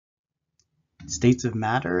States of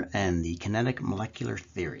matter and the kinetic molecular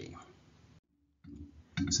theory.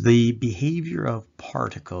 So the behavior of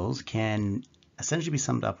particles can essentially be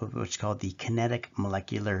summed up with what's called the kinetic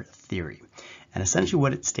molecular theory. And essentially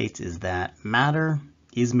what it states is that matter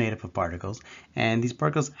is made up of particles, and these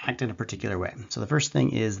particles act in a particular way. So the first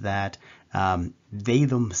thing is that they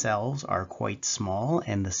themselves are quite small,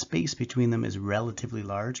 and the space between them is relatively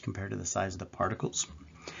large compared to the size of the particles.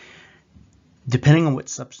 Depending on what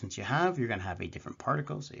substance you have, you're going to have a different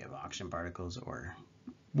particle. So you have oxygen particles or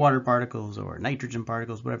water particles or nitrogen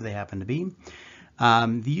particles, whatever they happen to be.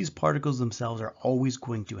 These particles themselves are always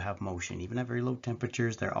going to have motion. Even at very low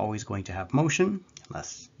temperatures, they're always going to have motion,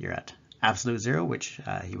 unless you're at absolute zero, which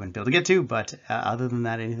you wouldn't be able to get to. But other than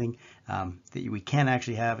that, anything that we can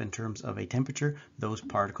actually have in terms of a temperature, those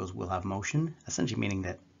particles will have motion, essentially meaning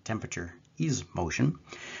that temperature is motion.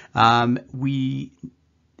 We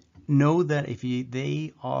know that if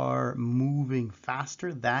they are moving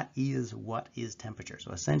faster, that is what is temperature.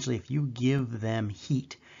 So essentially, if you give them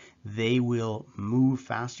heat, they will move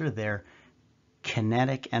faster. Their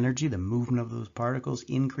kinetic energy, the movement of those particles,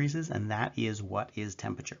 increases, and that is what is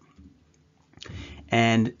temperature.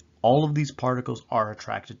 And all of these particles are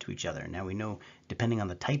attracted to each other. Now we know, depending on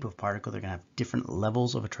the type of particle, they're going to have different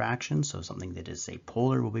levels of attraction. So something that is, say,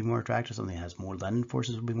 polar will be more attractive, something that has more London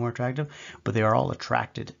forces will be more attractive, but they are all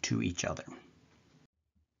attracted to each other.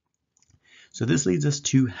 So this leads us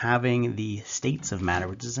to having the states of matter,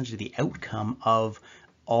 which is essentially the outcome of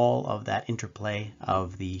all of that interplay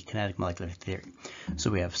of the kinetic molecular theory.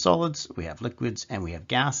 So we have solids, we have liquids, and we have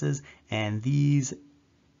gases, and these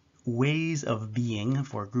ways of being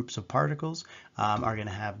for groups of particles are going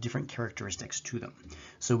to have different characteristics to them.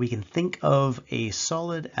 So we can think of a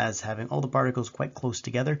solid as having all the particles quite close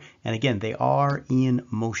together, and again, they are in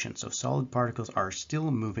motion. So solid particles are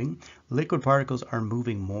still moving. Liquid particles are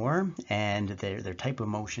moving more, and their type of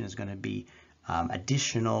motion is going to be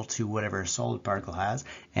additional to whatever a solid particle has,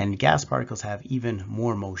 and gas particles have even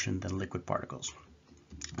more motion than liquid particles.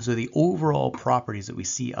 So the overall properties that we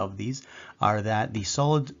see of these are that the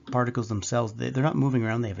solid particles themselves, they're not moving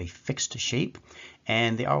around, they have a fixed shape,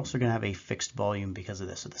 and they are also going to have a fixed volume because of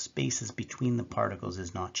this. So the spaces between the particles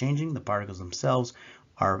is not changing. The particles themselves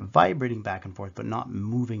are vibrating back and forth, but not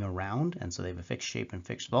moving around, and so they have a fixed shape and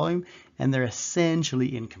fixed volume, and they're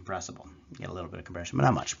essentially incompressible. You get a little bit of compression, but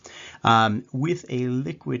not much. With a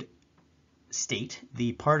liquid state,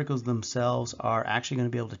 the particles themselves are actually going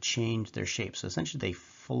to be able to change their shape. So essentially they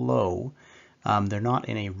flow. They're not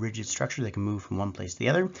in a rigid structure. They can move from one place to the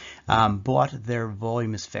other, but their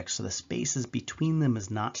volume is fixed. So the spaces between them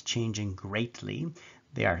is not changing greatly.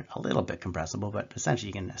 They are a little bit compressible, but essentially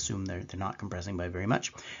you can assume they're not compressing by very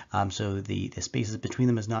much. So the spaces between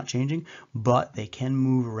them is not changing, but they can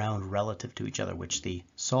move around relative to each other, which the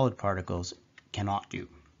solid particles cannot do.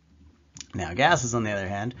 Now gases, on the other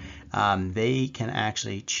hand, they can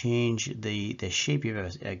actually change the shape. You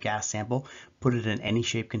have a gas sample, put it in any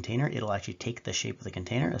shape container, it'll actually take the shape of the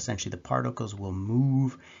container. Essentially the particles will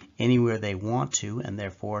move anywhere they want to, and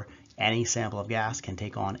therefore any sample of gas can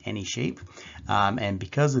take on any shape. And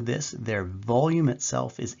because of this, their volume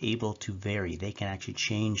itself is able to vary. They can actually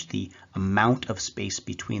change the amount of space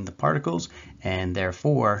between the particles, and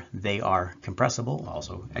therefore they are compressible,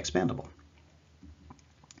 also expandable.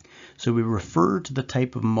 So we refer to the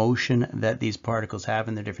type of motion that these particles have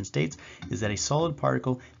in their different states is that a solid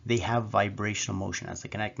particle, they have vibrational motion. As the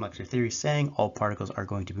kinetic molecular theory is saying, all particles are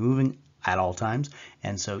going to be moving at all times.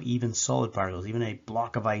 And so even solid particles, even a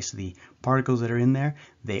block of ice, the particles that are in there,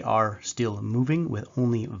 they are still moving with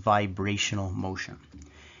only vibrational motion.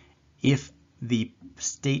 If the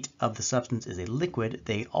state of the substance is a liquid,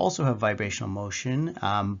 they also have vibrational motion,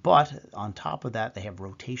 but on top of that, they have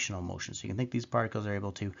rotational motion. So you can think these particles are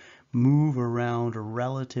able to move around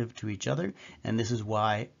relative to each other, and this is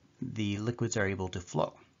why the liquids are able to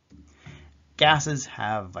flow. Gases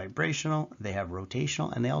have vibrational, they have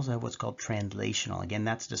rotational, and they also have what's called translational. Again,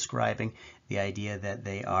 that's describing the idea that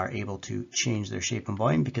they are able to change their shape and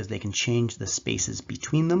volume because they can change the spaces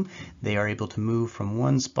between them. They are able to move from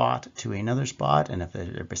one spot to another spot, and if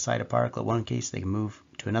they're beside a particle in one case, they can move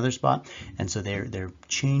to another spot. And so they're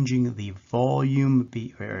changing the volume,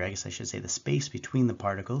 or I guess I should say the space between the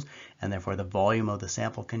particles, and therefore the volume of the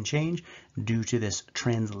sample can change due to this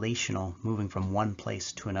translational moving from one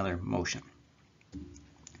place to another motion.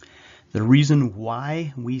 The reason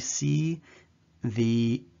why we see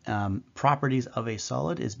the properties of a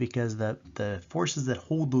solid is because the forces that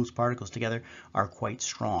hold those particles together are quite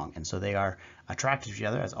strong, and so they are attracted to each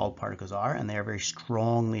other, as all particles are, and they are very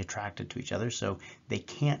strongly attracted to each other, so they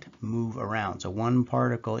can't move around. So one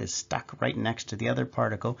particle is stuck right next to the other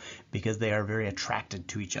particle because they are very attracted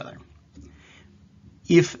to each other.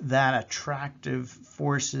 If that attractive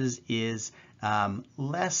forces is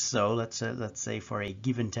less so, let's say for a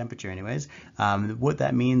given temperature anyways, what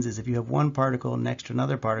that means is if you have one particle next to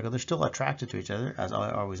another particle, they're still attracted to each other, as they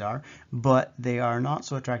always are, but they are not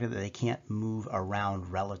so attracted that they can't move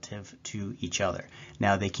around relative to each other.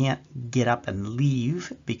 Now, they can't get up and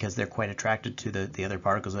leave because they're quite attracted to the other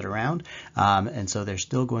particles that are around, and so they're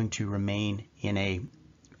still going to remain in a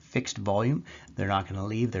fixed volume. They're not going to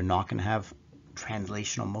leave. They're not going to have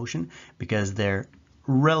translational motion because their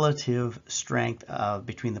relative strength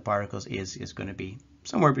between the particles is going to be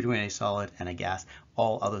somewhere between a solid and a gas,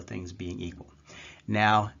 all other things being equal.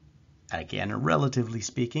 Now, again, relatively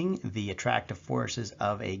speaking, the attractive forces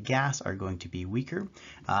of a gas are going to be weaker.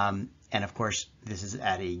 And of course, this is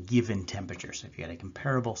at a given temperature. So if you had a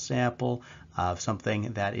comparable sample of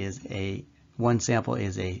something that is one sample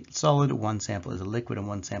is a solid, one sample is a liquid, and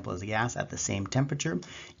one sample is a gas at the same temperature,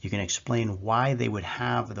 you can explain why they would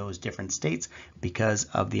have those different states because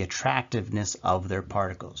of the attractiveness of their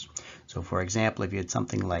particles. So for example, if you had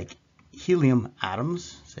something like helium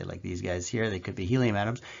atoms, say like these guys here, they could be helium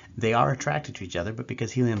atoms, they are attracted to each other, but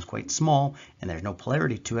because helium is quite small and there's no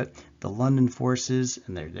polarity to it, the London forces,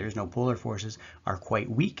 and there's no polar forces, are quite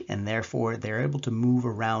weak, and therefore they're able to move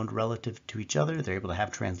around relative to each other. They're able to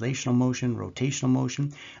have translational motion, rotational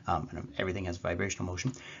motion, and everything has vibrational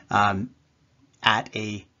motion, at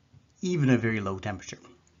even a very low temperature.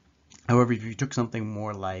 However, if you took something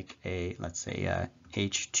more like let's say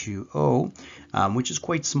H2O, which is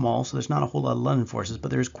quite small, so there's not a whole lot of London forces, but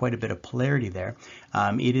there's quite a bit of polarity there,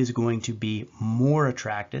 it is going to be more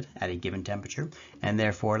attracted at a given temperature, and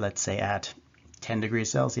therefore, let's say at 10 degrees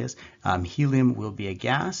Celsius, helium will be a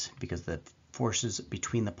gas because the forces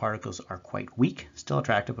between the particles are quite weak, still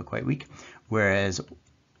attractive, but quite weak, whereas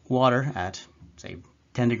water at, say,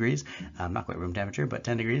 10 degrees, not quite room temperature, but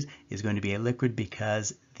 10 degrees, is going to be a liquid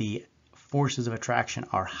because the forces of attraction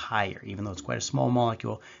are higher. Even though it's quite a small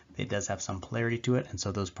molecule, it does have some polarity to it, and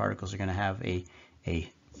so those particles are going to have a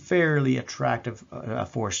fairly attractive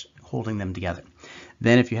force holding them together.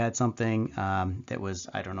 Then if you had something that was,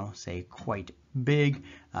 I don't know, say quite big,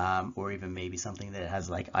 or even maybe something that has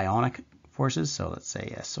like ionic forces, so let's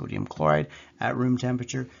say sodium chloride at room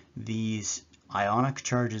temperature, these ionic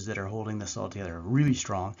charges that are holding the solid together are really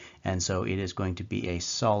strong, and so it is going to be a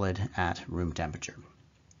solid at room temperature.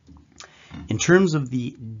 In terms of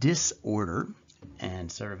the disorder, and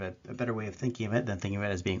sort of a better way of thinking of it than thinking of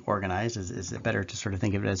it as being organized, is it better to sort of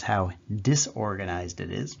think of it as how disorganized it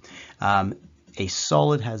is. A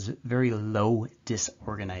solid has very low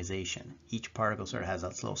disorganization. Each particle sort of has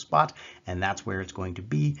its little spot, and that's where it's going to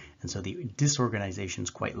be, and so the disorganization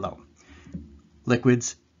is quite low.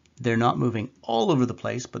 Liquids, they're not moving all over the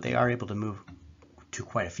place, but they are able to move to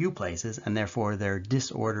quite a few places, and therefore their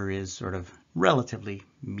disorder is sort of relatively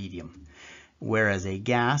medium. Whereas a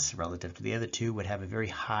gas, relative to the other two, would have a very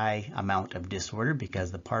high amount of disorder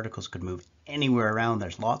because the particles could move anywhere around.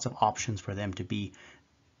 There's lots of options for them to be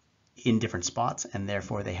in different spots, and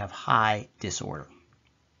therefore they have high disorder.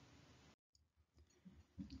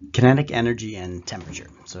 Kinetic energy and temperature.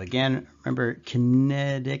 So again, remember,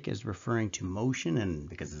 kinetic is referring to motion, and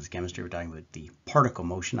because this is chemistry, we're talking about the particle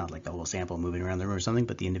motion, not like the whole sample moving around the room or something,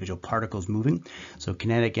 but the individual particles moving. So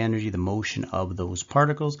kinetic energy, the motion of those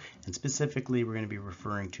particles, and specifically we're going to be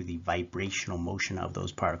referring to the vibrational motion of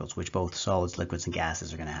those particles, which both solids, liquids, and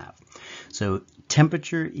gases are going to have. So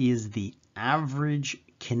temperature is the average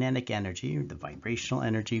kinetic energy, or the vibrational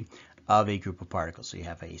energy, of a group of particles. So you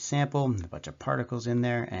have a sample, a bunch of particles in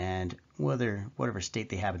there, and whatever state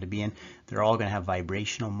they happen to be in, they're all going to have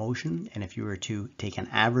vibrational motion. And if you were to take an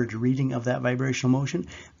average reading of that vibrational motion,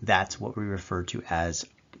 that's what we refer to as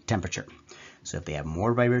temperature. So if they have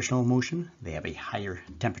more vibrational motion, they have a higher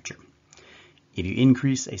temperature. If you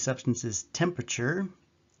increase a substance's temperature,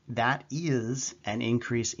 that is an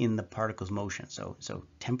increase in the particle's motion. So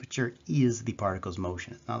temperature is the particle's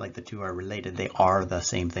motion. It's not like the two are related. They are the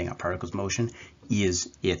same thing. A particle's motion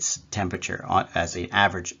is its temperature as an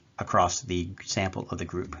average across the sample of the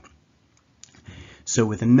group. So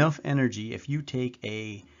with enough energy, if you take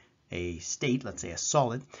a state, let's say a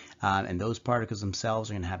solid, and those particles themselves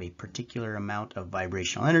are going to have a particular amount of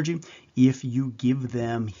vibrational energy, if you give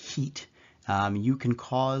them heat, you can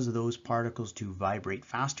cause those particles to vibrate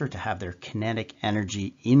faster, to have their kinetic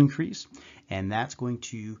energy increase, and that's going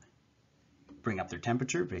to bring up their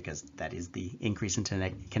temperature, because that is the increase in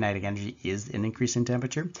kinetic energy is an increase in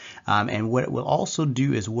temperature. And what it will also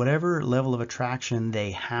do is whatever level of attraction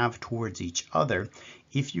they have towards each other,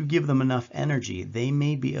 if you give them enough energy, they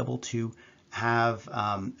may be able to have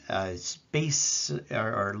space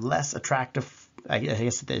or less attractive, I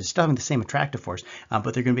guess they're still having the same attractive force,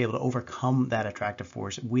 but they're going to be able to overcome that attractive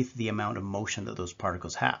force with the amount of motion that those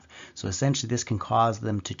particles have. So essentially this can cause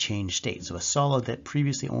them to change state. So a solid that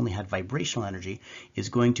previously only had vibrational energy is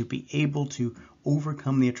going to be able to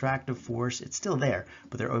overcome the attractive force. It's still there,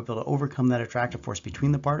 but they're able to overcome that attractive force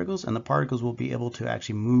between the particles, and the particles will be able to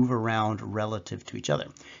actually move around relative to each other.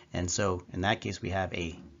 And so in that case we have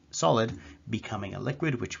a solid becoming a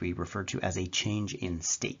liquid, which we refer to as a change in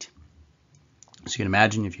state. So you can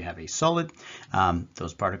imagine if you have a solid,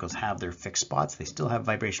 those particles have their fixed spots. They still have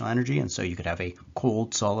vibrational energy, and so you could have a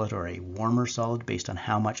cold solid or a warmer solid based on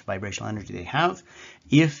how much vibrational energy they have.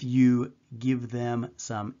 If you give them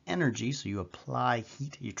some energy, so you apply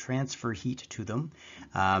heat, you transfer heat to them,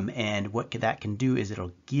 and what that can do is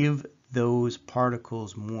it'll give those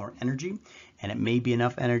particles more energy, and it may be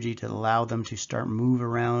enough energy to allow them to start move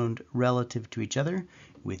around relative to each other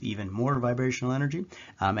with even more vibrational energy,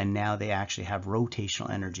 and now they actually have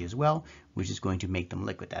rotational energy as well, which is going to make them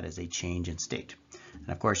liquid. That is a change in state. And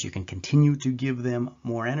of course you can continue to give them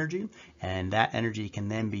more energy, and that energy can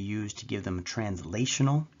then be used to give them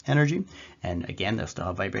translational energy. And again, they'll still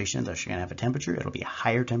have vibration, they're going to have a temperature, it'll be a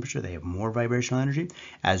higher temperature, they have more vibrational energy,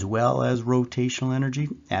 as well as rotational energy,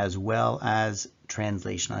 as well as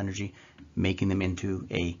translational energy, making them into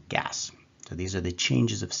a gas. So these are the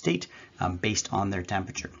changes of state based on their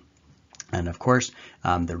temperature. And of course,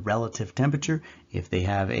 the relative temperature, if they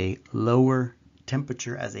have a lower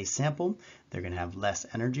temperature as a sample, they're going to have less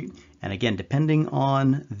energy. And again, depending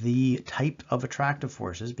on the type of attractive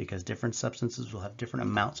forces, because different substances will have different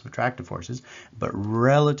amounts of attractive forces, but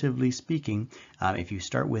relatively speaking, if you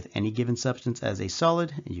start with any given substance as a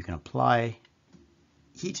solid, you can apply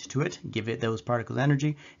heat to it, give it those particles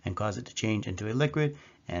energy, and cause it to change into a liquid,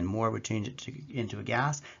 and more would change it into a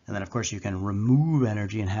gas. And then of course you can remove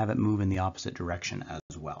energy and have it move in the opposite direction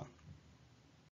as well.